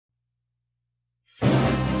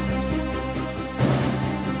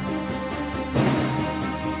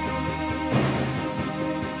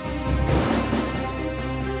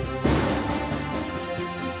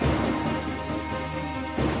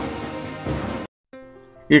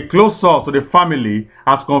A close source to the family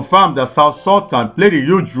has confirmed that Sound Sultan played a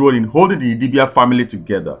huge role in holding the Idibia family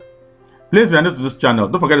together. Please, if you are new to this channel,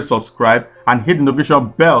 don't forget to subscribe and hit the notification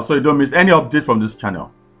bell so you don't miss any updates from this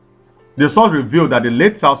channel. The source revealed that the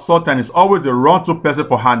late Sound Sultan is always a run-to person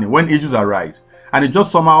for Annie when issues arise, and he just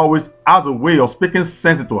somehow always has a way of speaking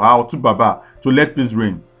sense to her or to Baba to let peace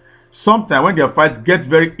reign. Sometimes when their fights get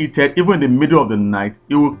very heated, even in the middle of the night,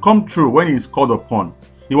 he will come through when he is called upon.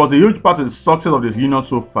 He was a huge part of the success of this union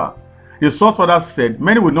so far. The source further said,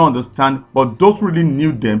 many will not understand, but those who really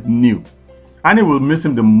knew them knew. Annie will miss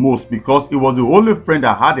him the most because he was the only friend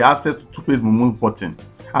that had the access to Two-Face Mumu button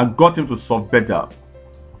and got him to solve better.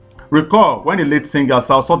 Recall when the late singer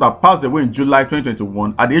Sound Sultan passed away in July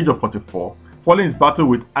 2021 at the age of 44, following his battle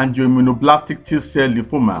with angioimmunoblastic T-cell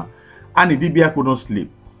lymphoma. Annie Idibia couldn't sleep.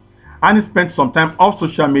 Annie spent some time off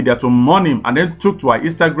social media to mourn him and then took to her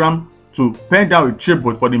Instagram to pen down a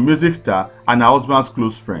tribute for the music star and her husband's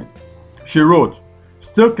close friend. She wrote,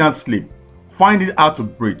 "Still can't sleep, find it hard to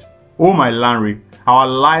breathe. Oh my Larry, our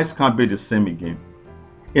lives can't be the same again."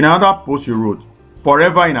 In another post she wrote,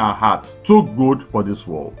 "Forever in our hearts, too good for this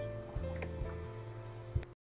world."